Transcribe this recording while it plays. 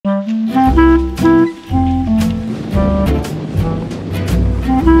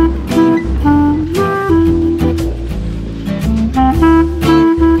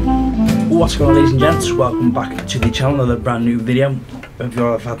What's going on, ladies and gents? Welcome back to the channel, another brand new video. Hope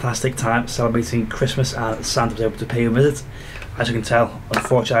you're having a fantastic time celebrating Christmas and Santa was able to pay you a visit. As you can tell,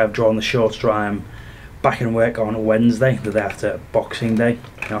 unfortunately I've drawn the short straw. I'm back in work on Wednesday, the day after Boxing Day.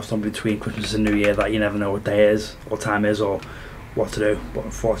 Now it's done between Christmas and New Year that you never know what day is, what time is, or what to do. But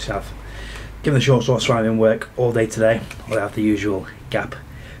unfortunately I've given the short straw, so I'm in work all day today. I'll have the usual gap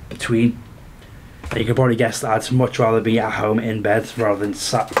between. You can probably guess that I'd much rather be at home in bed rather than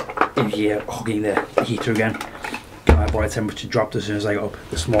sat in here hugging the heater again. Get my body temperature dropped as soon as I got up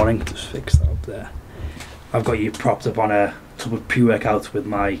this morning. Just fix that up there. I've got you propped up on a sort of pre-workout with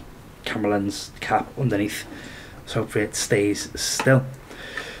my camera lens cap underneath, so hopefully it stays still.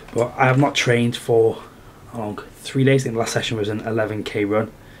 But I have not trained for how long? 3 days. I think the last session was an 11k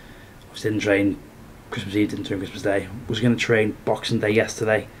run. I didn't train Christmas Eve, didn't train Christmas Day. Was going to train Boxing Day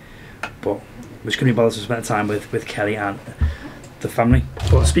yesterday, but I was going to be bothered to spend time with Kelly and the family.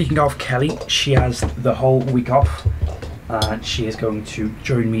 But speaking of Kelly, she has the whole week off and she is going to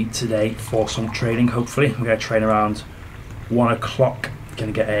join me today for some training. Hopefully we're going to train around 1 o'clock.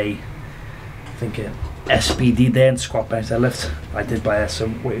 Going to get a SBD day and squat bench deadlift. I did buy her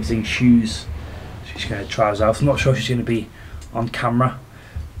some weightlifting shoes. She's going to try us out. I'm not sure she's going to be on camera,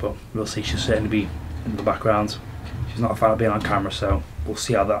 but we'll see. She'll certainly be in the background. She's not a fan of being on camera, so we'll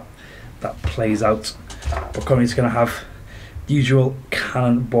see how that plays out. But currently it's going to have the usual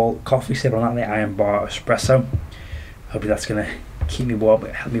Cannonball coffee, sip on that, the Iron Bar espresso. Hopefully that's going to keep me warm,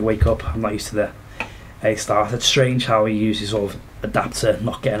 help me wake up. I'm not used to the early start. It's strange how we usually sort of adapt to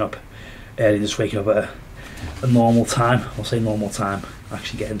not getting up early, just waking up at a normal time. I'll say normal time,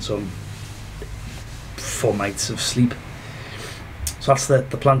 actually getting some full nights of sleep. So that's the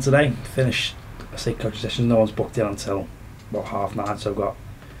plan today. Finish, I say coaching sessions, no one's booked in until about 9:30, so I've got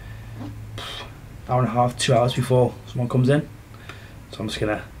hour and a half, 2 hours before someone comes in. So I'm just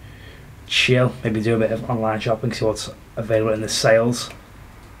gonna chill, maybe do a bit of online shopping, see what's available in the sales,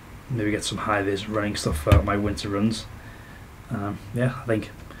 maybe get some high-vis running stuff for my winter runs. Yeah, I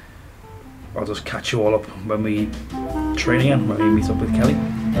think I'll just catch you all up when we train again, when we meet up with Kelly.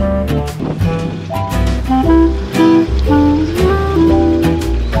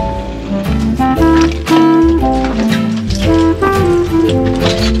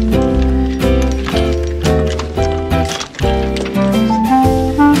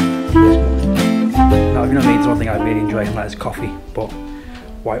 I really enjoy, and that is coffee, but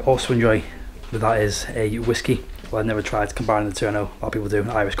what I also enjoy with that is a whiskey. Well, I've never tried combining the two. I know a lot of people do,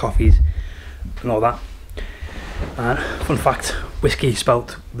 Irish coffees and all that. And fun fact, whiskey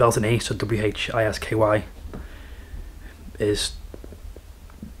spelt without an E, so W-H-I-S-K-Y, is,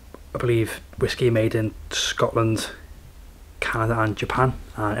 I believe, whiskey made in Scotland, Canada and Japan,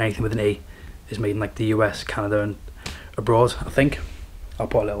 and anything with an E is made in like the US, Canada and abroad, I think. I'll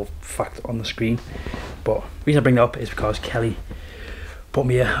put a little fact on the screen. But the reason I bring that up is because Kelly bought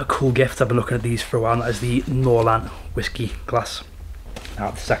me a cool gift. I've been looking at these for a while. That is the Norland whiskey glass.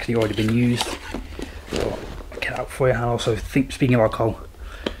 Now this has actually already been used, so I'll get it out for you. And also, speaking of alcohol,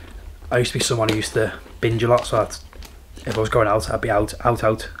 I used to be someone who used to binge a lot, so if I was going out, I'd be out,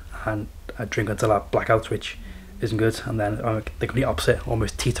 and I'd drink until I black out, which isn't good. And then I'm the complete opposite,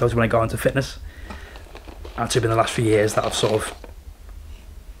 almost teetotal when I got into fitness. And it's been the last few years that I've sort of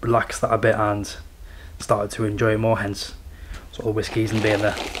relaxed that a bit and started to enjoy it more, hence sort of whiskies and being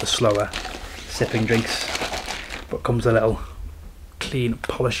the slower sipping drinks. But comes a little clean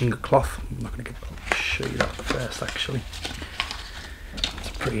polishing cloth. I'm not going to show you that first actually. It's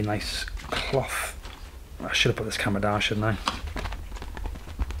a pretty nice cloth. I should have put this camera down, shouldn't I?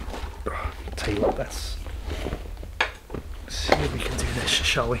 I'll tell you what, let's see if we can do this,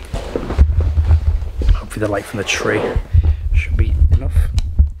 shall we? Hopefully the light from the tree should be enough.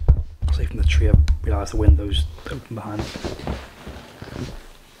 From the tree, I realised the window's open behind.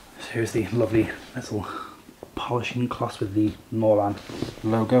 So here's the lovely little polishing cloth with the Norland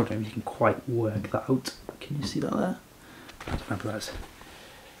logo. I don't know if you can quite work that out. Can you see that there? I don't know, that's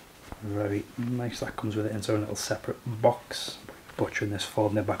very nice. That comes with it in its own little separate box. Butchering this,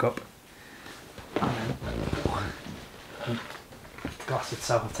 folding it back up. And then the glass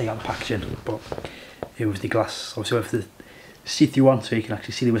itself, I'll take out the packaging, but here was the glass. Obviously went for the see-through one, so you can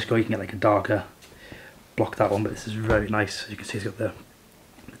actually see the whiskey. You can get like a darker blocked out one, but this is very nice. As you can see, it's got the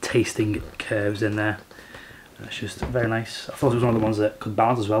tasting curves in there, and it's just very nice. I thought it was one of the ones that could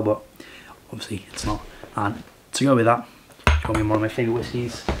balance as well, but obviously it's not. And to go with that, got me one of my favourite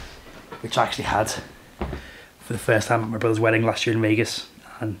whiskies, which I actually had for the first time at my brother's wedding last year in Vegas,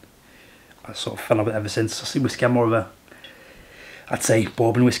 and I sort of fell in love with it ever since. I see whiskey, I'm more of a, I'd say,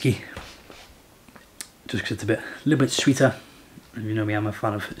 bourbon whiskey, just because it's a little bit sweeter, And you know me, I'm a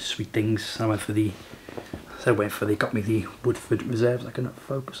fan of sweet things. So I went for the, got me the Woodford Reserves. I can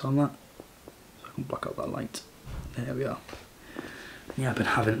focus on that. So I can block out that light. There we are. Yeah, I've been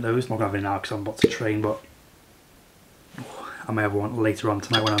having those. I'm not having now because I'm about to train, but I may have one later on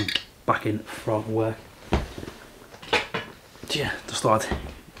tonight when I'm back in from work. Yeah, just thought I'd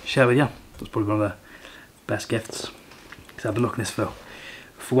share with you. That's probably one of the best gifts. Because I've been looking at this for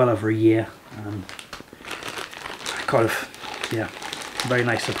well over a year. And kind of, yeah, very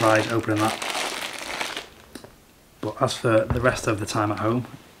nice surprise opening that. But as for the rest of the time at home,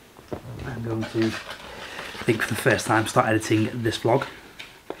 I'm going to, I think for the first time, start editing this vlog.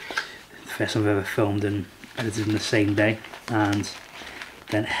 The first time I've ever filmed and edited in the same day. And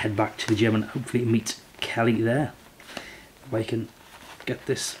then head back to the gym and hopefully meet Kelly there. If I can get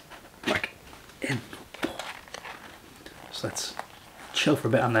this back in. So let's chill for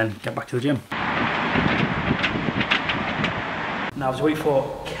a bit and then get back to the gym. Now I was waiting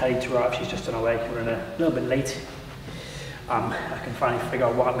for Kelly to arrive. She's just on her way. We're running a little bit late. I can finally figure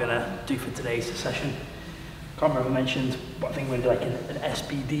out what I'm gonna do for today's session. Can't remember if I mentioned, but I think we're gonna do like an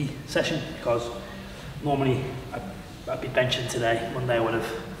SBD session because normally I'd be benching today. Monday I would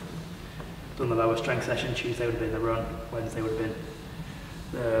have done the lower strength session. Tuesday would have been the run. Wednesday would have been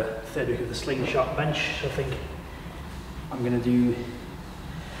the third week of the slingshot bench. So I think I'm gonna do,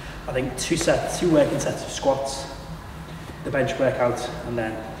 I think two working sets of squats, the bench workout, and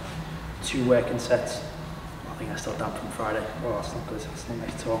then 2 working sets. I think I still damp from Friday. Oh, that's not good. That's not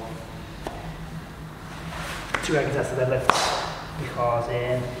nice at all. 2 working sets of deadlifts because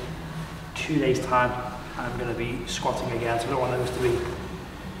in 2 days' time I'm going to be squatting again, so I don't want those to be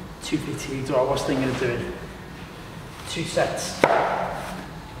too fatigued. Or I was thinking of doing 2 sets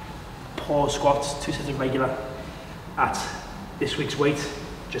pause squats, 2 sets of regular at this week's weight,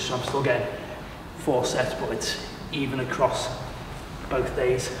 just so I'm still getting 4 sets, but it's even across both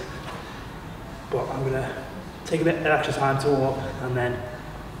days. But I'm going to take a bit of extra time to warm up and then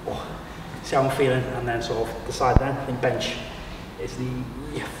see how I'm feeling and then sort of decide then. I think bench is the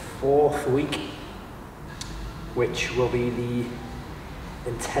 4th week, which will be the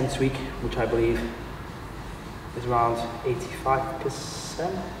intense week, which I believe is around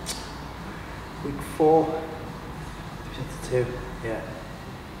 85%. Week 4, 2,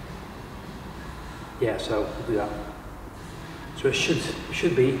 yeah, so we'll do that. So it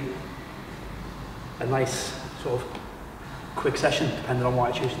should be a nice sort of quick session, depending on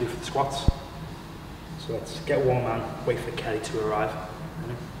what I choose to do for the squats. So let's get warm and wait for Kelly to arrive.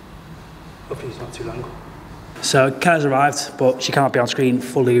 Hopefully it's not too long. So Kelly's arrived, but she can't be on screen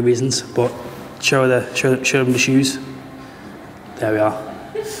for legal reasons. But show them the shoes. There we are.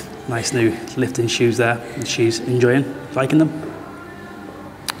 Nice new lifting shoes there, and she's enjoying, liking them.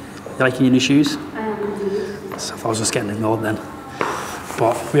 You liking your new shoes? I am indeed. So I thought I was just getting ignored then.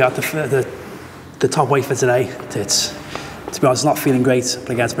 But we are at the top weight for today. It's, to be honest, not feeling great, but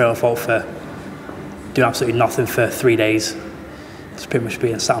again, it's my own fault for doing absolutely nothing for 3 days. It's pretty much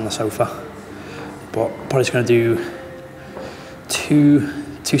being sat on the sofa. But probably just going to do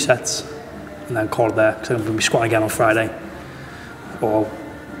two sets and then call it there, because I'm going to be squatting again on Friday. Or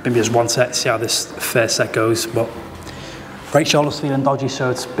maybe just 1 set, see how this first set goes. But right shoulder's feeling dodgy,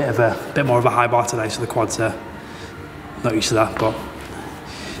 so it's a bit more of a high bar today, so the quads are not used to that. But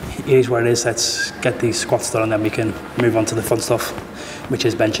it is what it is. Let's get these squats done and then we can move on to the fun stuff, which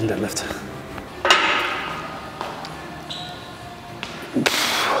is bench and deadlift.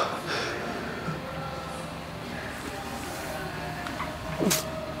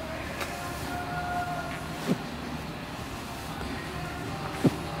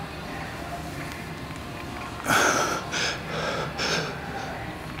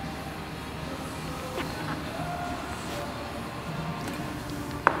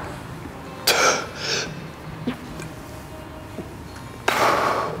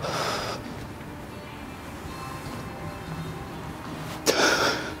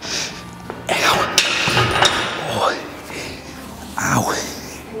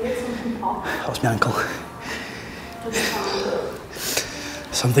 That was my ankle.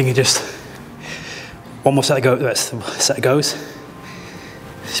 So I'm thinking just one more set of goes.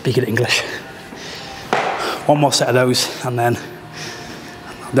 Speaking English. One more set of those and then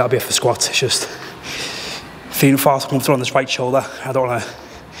that'll be it for squats. It's just feeling far too comfortable on this right shoulder. I don't want to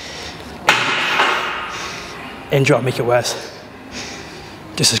injure or make it worse.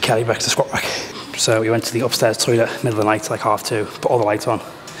 Just as Kelly back to the squat rack. So we went to the upstairs toilet middle of the night, like 2:30, put all the lights on.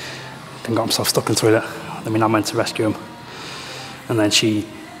 Then got himself stuck in the toilet. Then we now went to rescue him. And then she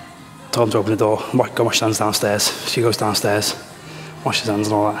told him to open the door, go wash his hands downstairs. She goes downstairs, washes his hands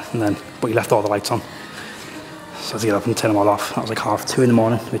and all that, and then, but he left all the lights on. So I had to get up and turn them all off. That was like 2:30 in the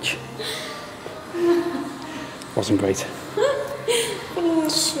morning, which wasn't great.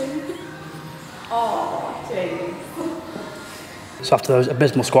 So after those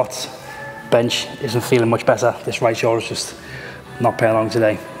abysmal squats, bench isn't feeling much better. This right shoulder's just not playing along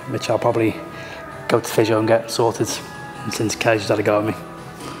today, which I'll probably go to physio and get sorted since Kelly's just had a go at me.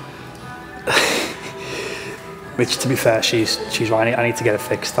 Which, to be fair, she's right. I need to get it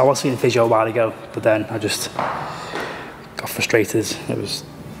fixed. I was seeing physio a while ago, but then I just got frustrated. It was,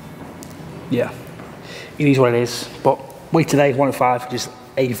 yeah, it is what it is. But weight today, 105, which is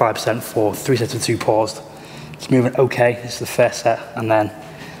 85% for 3 sets of 2 paused. It's moving okay. This is the first set, and then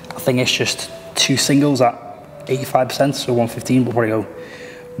I think it's just 2 singles at 85%, so 115. We'll probably go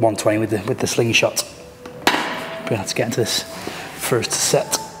 120 with the slingshot. But let's get into this first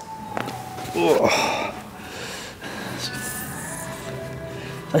set. Oh.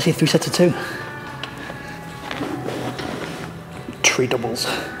 Actually 3 sets of 2. 3 doubles.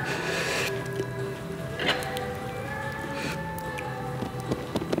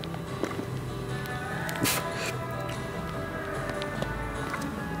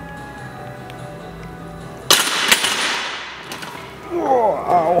 Oh,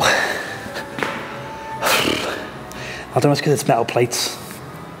 ow. I don't know if it's because it's metal plates.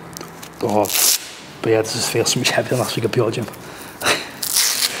 Oh, but yeah, this just feels so much heavier than last week at Pure Gym.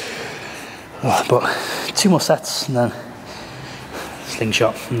 Oh, but 2 more sets and then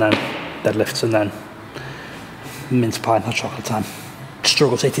slingshot and then deadlifts and then mince pie, not chocolate time.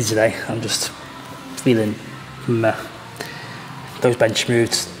 Struggle sitting today. I'm just feeling meh. Those bench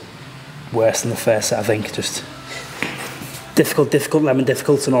moves worse than the first set, I think. Just difficult, lemon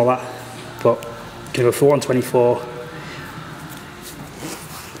difficult and all that. But gonna go for 124.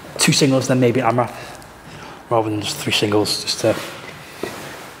 2 singles, then maybe AMRAP, rather than just 3 singles, just to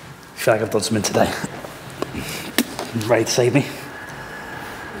feel like I've done something today. Ready to save me?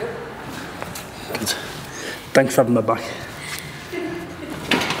 Good. Thanks for having my back.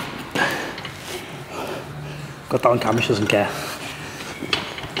 Got that on camera, she doesn't care.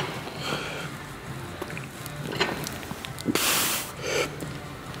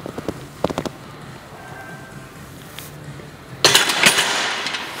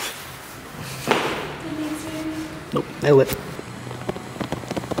 Nope, nailed it.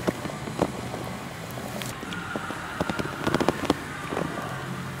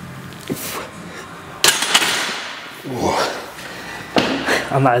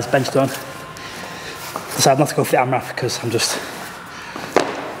 And that is bench done. Decided not to go for the AMRAP because I'm just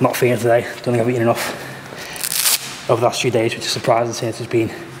not feeling it today. Don't think I've eaten enough over the last few days, which is surprising since it's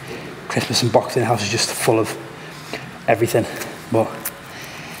been Christmas and Boxing. The house is just full of everything. But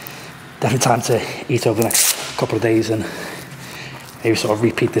definitely time to eat over the next couple of days and maybe sort of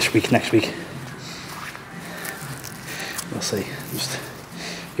repeat this week, next week. We'll see. Just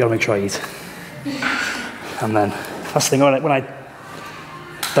you gotta make sure I eat. And then that's the thing, when I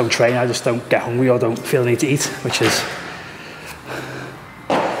don't train, I just don't get hungry or don't feel the need to eat, which is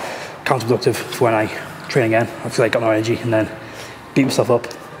counterproductive for when I train again. I feel like I've got no energy and then beat myself up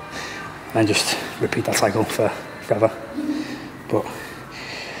and then just repeat that cycle forever. But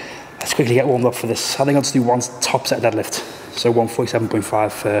let's quickly get warmed up for this. I think I'll just do 1 top set deadlift. So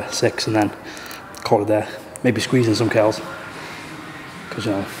 147.5 for 6 and then call it there. Maybe squeeze in some curls, because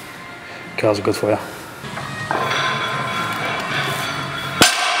you know, curls are good for you.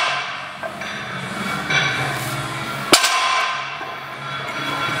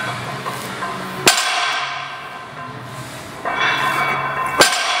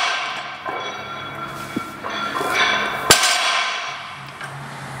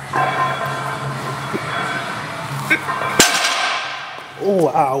 Oh,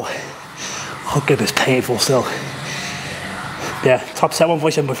 ow. Oh goodness, painful still. Yeah, top set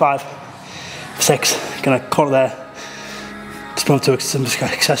 147.5 for 6. Gonna call it there. Just move to some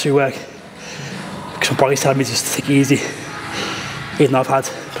accessory work. Because my body's telling me just to take it easy. Even though I've had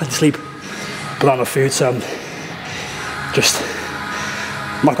plenty of sleep, but not enough food, so I'm just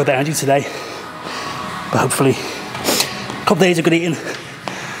not got the energy today. But hopefully, a couple of days of good eating.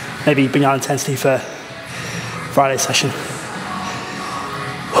 Maybe bring down intensity for Friday's session.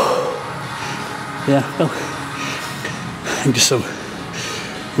 Yeah, well, I think just some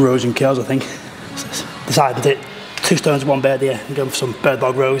rows and curls, I think. So decided to hit 2 stones with 1 bird here and go for some bird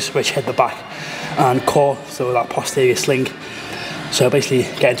dog rows, which hit the back and core, so that posterior sling. So basically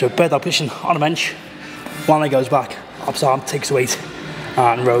get into a bird dog position on a bench, one leg goes back, opposite arm takes the weight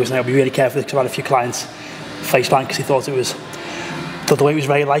and rows. And I'll be really careful because I've had a few clients face plant because he thought the weight was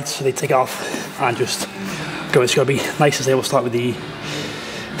very light, so they take it off and just go. It's got to be nice and stable. Start with the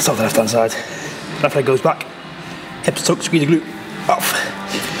left hand side. Left leg goes back, Hips tucked, squeeze the glute off.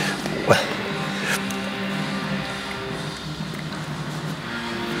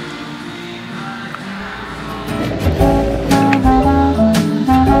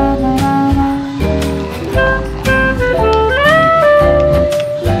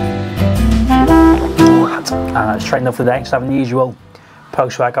 It's trained up for the day, so having the usual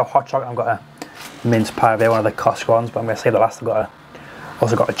post-workout hot chocolate. I've got a mince pie there, one of the Costco ones, but I'm going to save the last. I've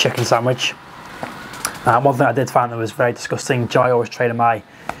also got a chicken sandwich. One thing I did find that was very disgusting, I always trade in my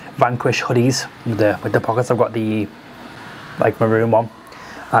Vanquish hoodies with the pockets. I've got the maroon one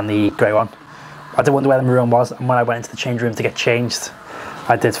and the grey one. I did wonder where the maroon was, and when I went into the change room to get changed,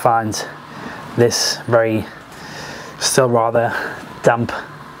 I did find this still rather damp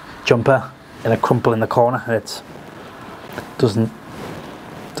jumper in a crumple in the corner. It doesn't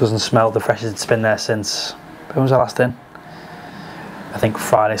smell the freshest. It's been there since, when was I last in? I think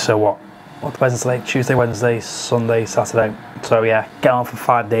Friday. So what Wednesday, Tuesday, Wednesday, Sunday, Saturday. So yeah, get on for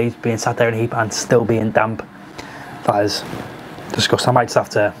 5 days being sat there in a heap and still being damp. That is disgusting. I might just have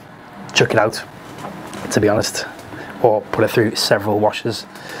to chuck it out, to be honest, or put it through several washes.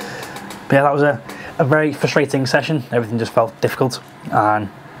 But yeah, that was a very frustrating session. Everything just felt difficult, and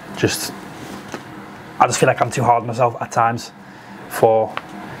I just feel like I'm too hard on myself at times for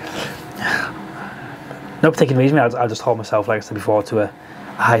no particular reason. I just hold myself, like I said before, to a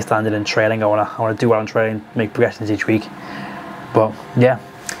high standard in training. I want to do well in training, make progressions each week. But yeah,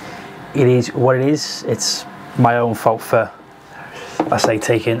 it is what it is. It's my own fault for, I say,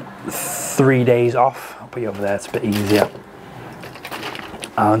 taking 3 days off. I'll put you over there, it's a bit easier.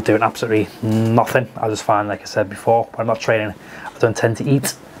 And doing absolutely nothing. I just find, like I said before, when I'm not training, I don't tend to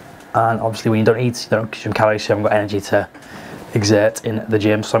eat. And obviously when you don't eat, you don't consume calories, so you haven't got energy to exert in the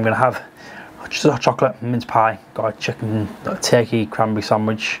gym. So I'm going to have just a hot chocolate, mince pie, got a turkey cranberry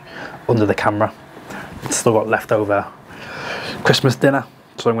sandwich under the camera. Still got leftover Christmas dinner,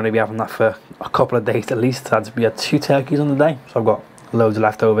 so I'm going to be having that for a couple of days at least. We had 2 turkeys on the day, so I've got loads of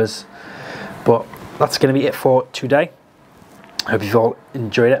leftovers. But that's going to be it for today. I hope you've all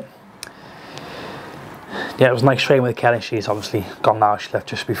enjoyed it. Yeah, it was nice training with Kelly. She's obviously gone now. She left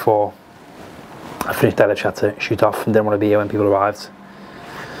just before I finished deadlift. She had to shoot off and didn't want to be here when people arrived.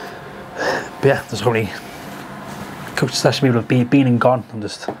 But yeah, there's only coach session people have been and gone. I'm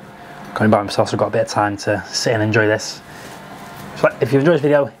just going by myself, so I've got a bit of time to sit and enjoy this. So if you've enjoyed this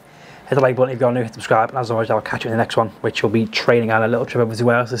video, hit the like button. If you're new, hit subscribe. And as always, I'll catch you in the next one, which will be training and a little trip over to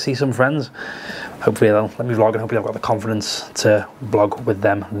Wales to see some friends. Hopefully they'll let me vlog, and hopefully I've got the confidence to vlog with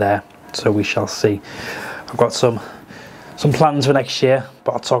them there. So we shall see. I've got some plans for next year,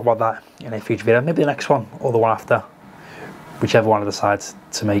 but I'll talk about that in a future video. Maybe the next one or the one after, whichever one I decide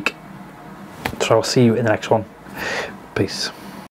to make. So I'll see you in the next one. Peace.